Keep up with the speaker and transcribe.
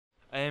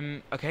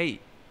Okay.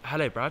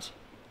 Hello, Brad.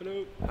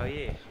 Hello. How are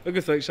you? Oh,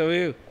 good, thanks. How are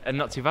you?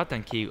 Not too bad,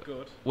 thank you.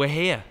 Good. We're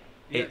here.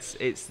 Yes.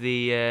 It's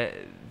the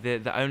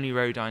only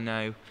road I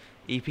know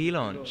EP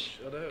launch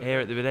I know. here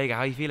at the Bodega.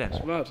 How are you feeling?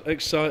 It's mad.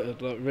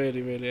 Excited, like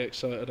really, really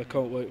excited. I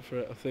can't wait for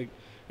it. I think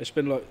it's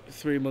been like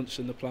 3 months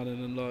in the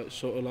planning and like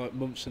sort of like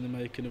months in the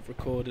making of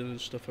recording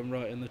and stuff and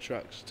writing the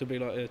tracks. To be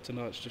like here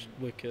tonight's just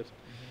wicked.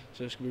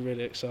 So it's gonna be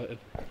really exciting.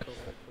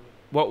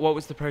 What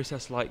was the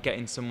process like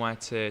getting somewhere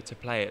to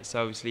play it? So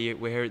obviously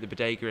we're here at the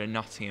Bodega in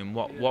Nottingham.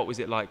 What was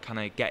it like, kind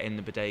of getting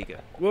the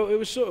Bodega? Well, it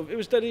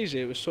was dead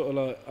easy. It was sort of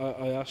like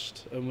I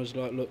asked and was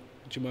like, look,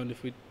 do you mind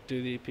if we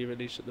do the EP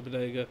release at the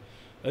Bodega?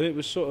 And it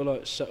was sort of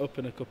like set up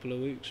in a couple of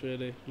weeks,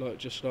 really. Like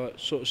just like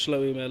sort of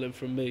slow emailing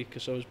from me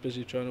because I was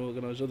busy trying to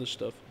organise other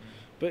stuff.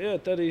 But yeah,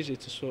 dead easy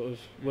to sort of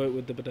work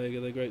with the Bodega.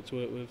 They're great to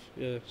work with.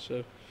 Yeah,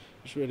 so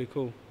it's really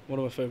cool. One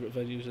of my favourite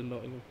venues in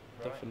Nottingham.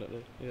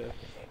 Definitely, yeah.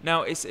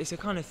 Now it's a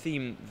kind of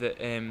theme that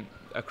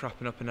are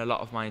cropping up in a lot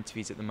of my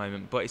interviews at the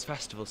moment, but it's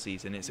festival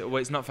season. It's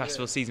not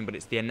festival season, but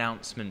it's the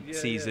announcement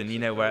season. You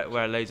know,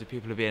 where loads of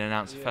people are being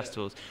announced for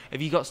festivals.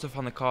 Have you got stuff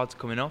on the cards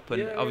coming up?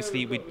 And obviously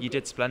you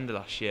did Splendour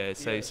last year.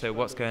 So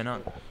what's going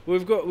on?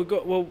 We've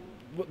got well.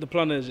 What the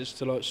plan is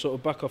to like sort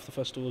of back off the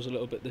festivals a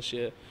little bit this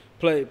year.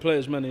 Play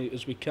as many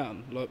as we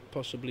can, like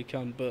possibly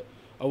can. But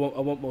I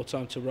want more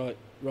time to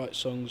write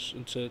songs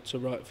and to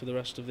write for the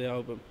rest of the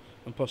album.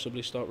 And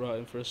possibly start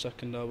writing for a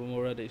second album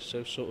already.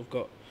 So sort of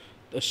got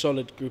a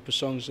solid group of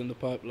songs in the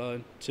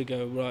pipeline to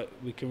go, right,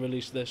 we can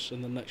release this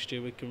and then next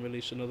year we can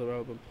release another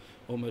album,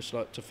 almost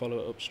like to follow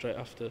it up straight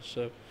after.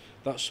 So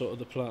that's sort of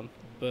the plan.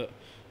 But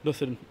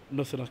nothing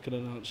I can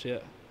announce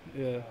yet.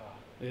 Yeah,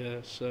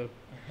 so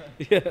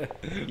yeah.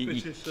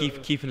 You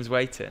keeping us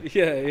waiting.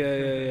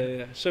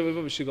 Yeah. So we've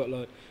obviously got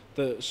like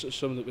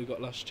some that we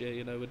got last year.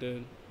 You know, we're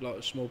doing like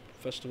a small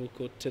festival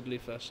called Tiddly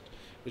Fest,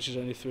 which is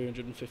only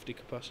 350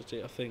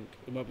 capacity. I think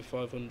it might be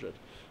 500.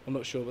 I'm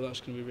not sure, but that's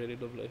going to be really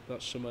lovely.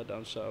 That's somewhere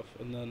down south.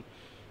 And then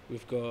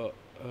we've got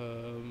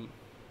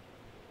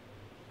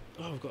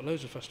we've got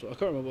loads of festivals. I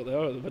can't remember what they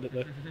are at the minute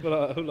though. But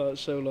I can't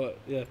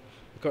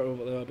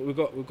remember what they are.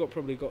 But we've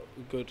probably got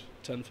a good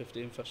 10,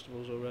 15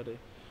 festivals already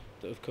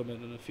that have come in,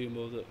 and a few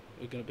more that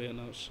are going to be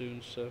announced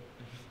soon. So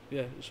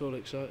yeah, it's all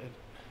exciting.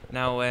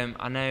 Now,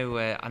 I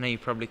know you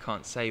probably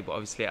can't say, but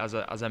obviously, as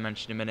I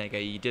mentioned a minute ago,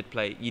 you did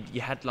play.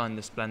 You headlined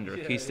the Splendour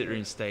acoustic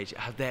room stage.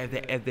 Have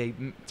they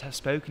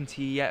spoken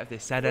to you yet? Have they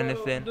said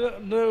anything?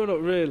 No,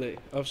 not really.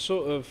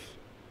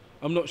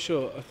 I'm not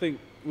sure. I think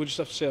we'll just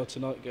have to see how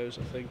tonight goes.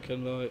 I think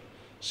and like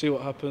see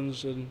what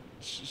happens and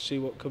see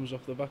what comes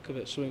off the back of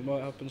it. Something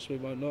might happen,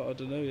 something might not. I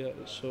don't know yet.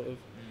 It's sort of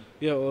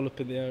all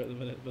up in the air at the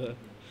minute, but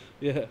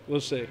yeah,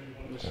 we'll see.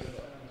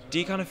 Do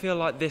you kind of feel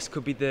like this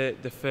could be the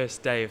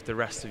first day of the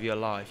rest of your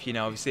life? You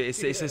know, obviously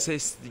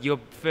it's your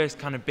first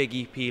kind of big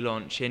EP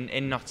launch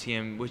in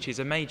Nottingham, which is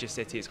a major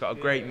city. It's got a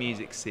great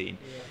music scene.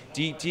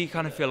 Do you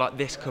kind of feel like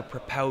this could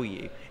propel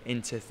you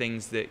into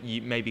things that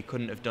you maybe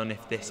couldn't have done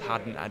if this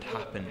hadn't had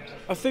happened?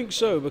 I think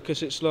so,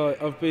 because it's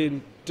like I've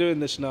been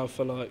doing this now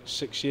for like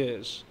 6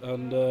 years,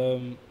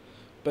 and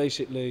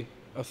basically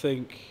I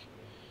think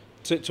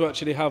to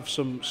actually have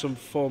some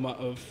format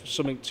of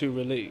something to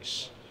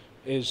release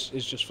is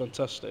just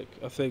fantastic.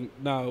 I think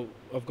now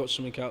I've got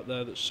something out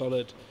there that's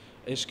solid.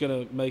 It's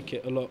going to make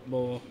it a lot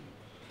more,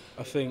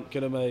 I think,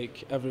 going to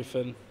make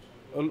everything,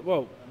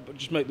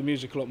 just make the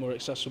music a lot more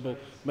accessible,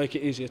 make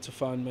it easier to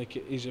find, make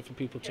it easier for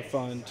people to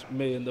find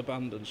me and the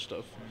band and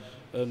stuff,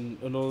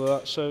 and all of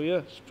that. So yeah,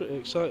 it's pretty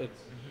exciting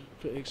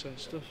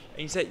stuff.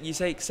 And you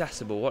say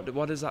accessible.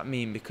 What does that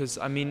mean? Because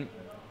I mean,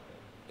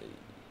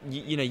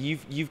 you know,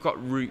 you've got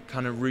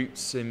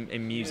roots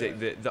in music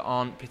that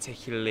aren't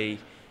particularly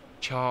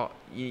chart.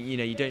 You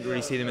know, you don't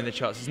really see them in the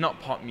charts. It's not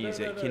pop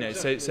music, you know.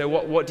 So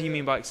what do you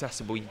mean by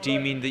accessible? Do you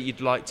mean that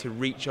you'd like to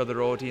reach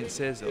other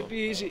audiences? Or? It'd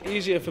be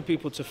easier for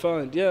people to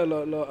find. Yeah,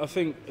 like I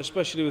think,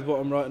 especially with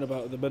what I'm writing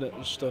about at the minute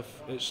and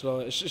stuff, it's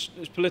like it's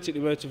politically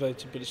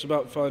motivated, but it's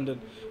about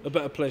finding a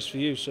better place for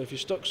you. So if you're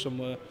stuck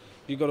somewhere,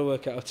 you've got to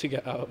work out how to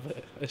get out of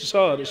it. It's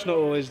hard. It's not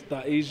always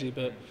that easy,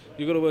 but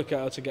you've got to work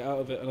out how to get out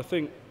of it. And I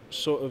think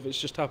sort of it's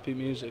just happy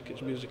music.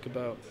 It's music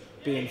about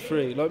being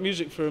free, like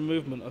music for a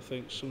movement. I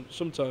think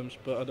sometimes,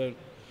 but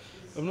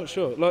I'm not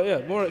sure.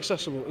 Like more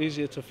accessible,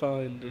 easier to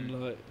find,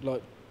 and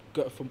like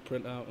got a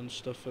footprint out and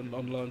stuff, and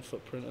online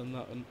footprint and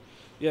that, and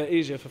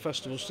easier for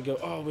festivals to go,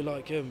 oh, we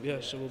like him,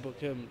 so we'll book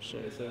him,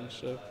 sort of thing.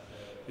 So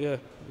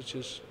which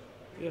is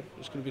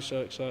it's going to be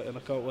so exciting. I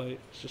can't wait.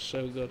 It's just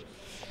so good.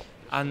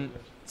 And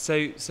so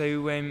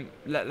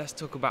let's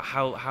talk about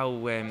how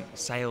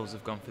sales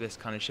have gone for this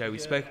kind of show. We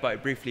spoke about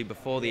it briefly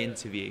before the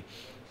interview.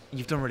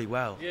 You've done really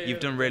well.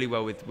 You've done really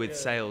well with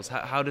sales.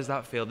 How does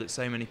that feel that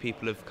so many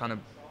people have kind of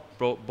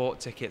bought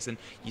tickets, and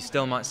you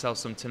still might sell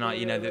some tonight?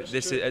 You know,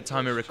 this at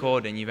time of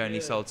recording, you've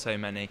only sold so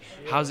many.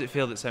 How does it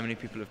feel that so many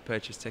people have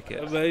purchased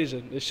tickets?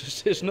 Amazing.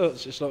 It's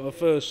nuts. It's like my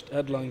first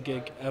headline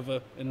gig ever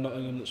in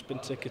Nottingham that's been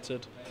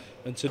ticketed,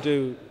 and to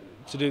do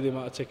the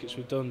amount of tickets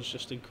we've done is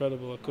just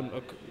incredible.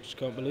 I just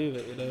can't believe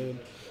it, you know. And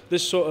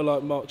this sort of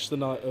like marks the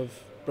night of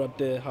Brad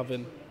Deer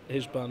having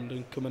his band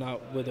and coming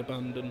out with a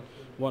band and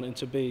wanting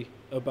to be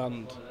a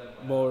band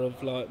more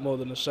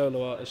than a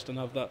solo artist and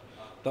have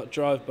that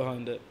drive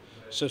behind it.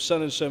 So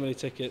selling so many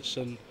tickets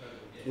and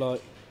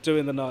like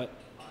doing the night,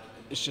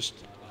 it's just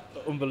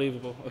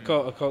unbelievable. I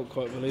can't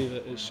quite believe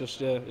it. It's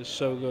just it's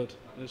so good.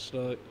 It's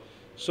like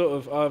sort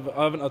of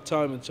I haven't had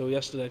time until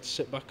yesterday to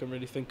sit back and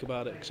really think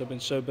about it because I've been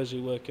so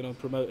busy working on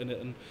promoting it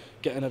and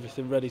getting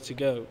everything ready to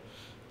go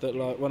that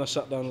like when I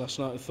sat down last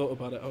night and thought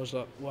about it, I was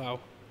like wow.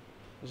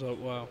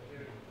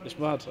 It's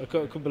mad. I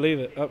couldn't believe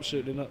it.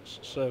 Absolutely nuts.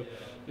 So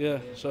yeah.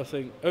 So I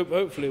think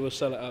hopefully we'll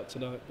sell it out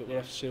tonight, but we'll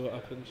have to see what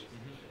happens.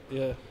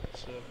 Yeah.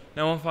 So.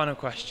 Now, one final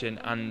question,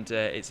 and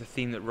it's a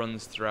theme that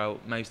runs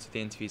throughout most of the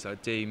interviews I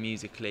do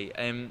musically.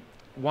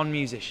 One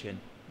musician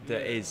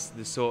that is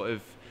the sort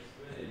of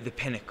the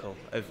pinnacle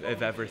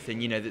of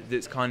everything, you know,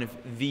 that's kind of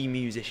the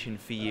musician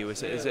for you,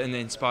 and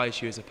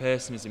inspires you as a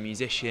person, as a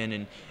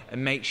musician,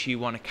 and makes you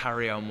want to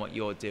carry on what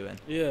you're doing.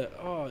 Yeah.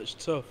 Oh, it's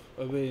tough.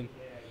 I mean,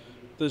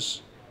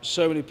 there's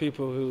so many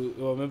people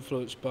who I'm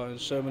influenced by, and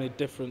so many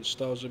different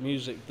styles of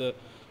music that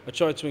I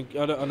try to.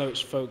 I know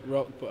it's folk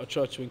rock, but I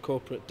try to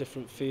incorporate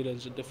different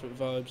feelings and different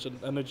vibes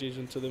and energies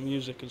into the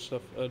music and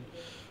stuff. And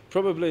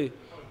probably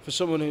for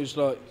someone who's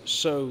like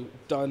so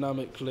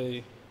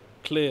dynamically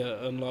clear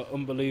and like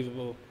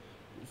unbelievable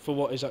for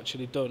what he's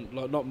actually done,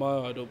 like not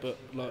my idol, but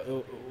like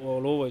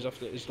I'll always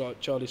after it is like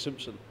Charlie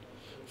Simpson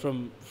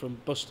from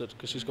Busted,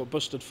 because he's got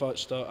Busted, Fight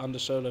Star and a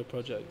solo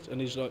project,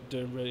 and he's like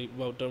done really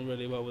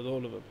well with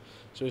all of them.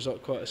 So he's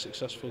like quite a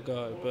successful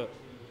guy, but.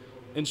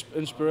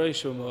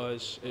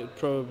 Inspiration-wise, it'd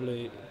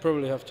probably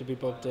have to be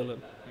Bob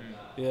Dylan.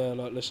 Yeah,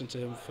 like listen to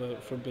him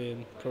from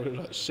being probably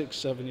like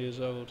 6-7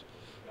 years old.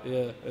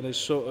 Yeah, and it's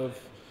sort of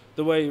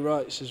the way he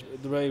writes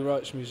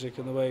music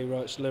and the way he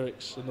writes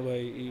lyrics and the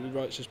way he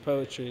writes his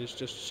poetry is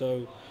just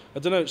so. I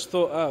don't know, it's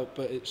thought out,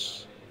 but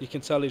you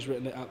can tell he's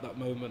written it at that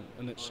moment,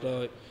 and it's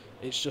like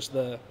it's just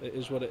there. It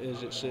is what it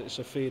is. It's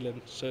a feeling.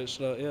 So it's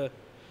like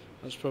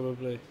that's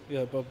probably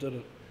Bob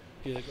Dylan.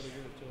 Yeah, gotta give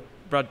it to him.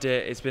 Brad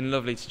Deer, it's been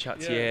lovely to chat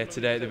to you here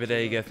today at the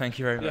Bodega. Thank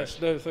you very much.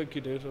 Yes, no, thank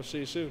you, dude. I'll see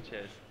you soon.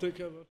 Cheers. Take care, man.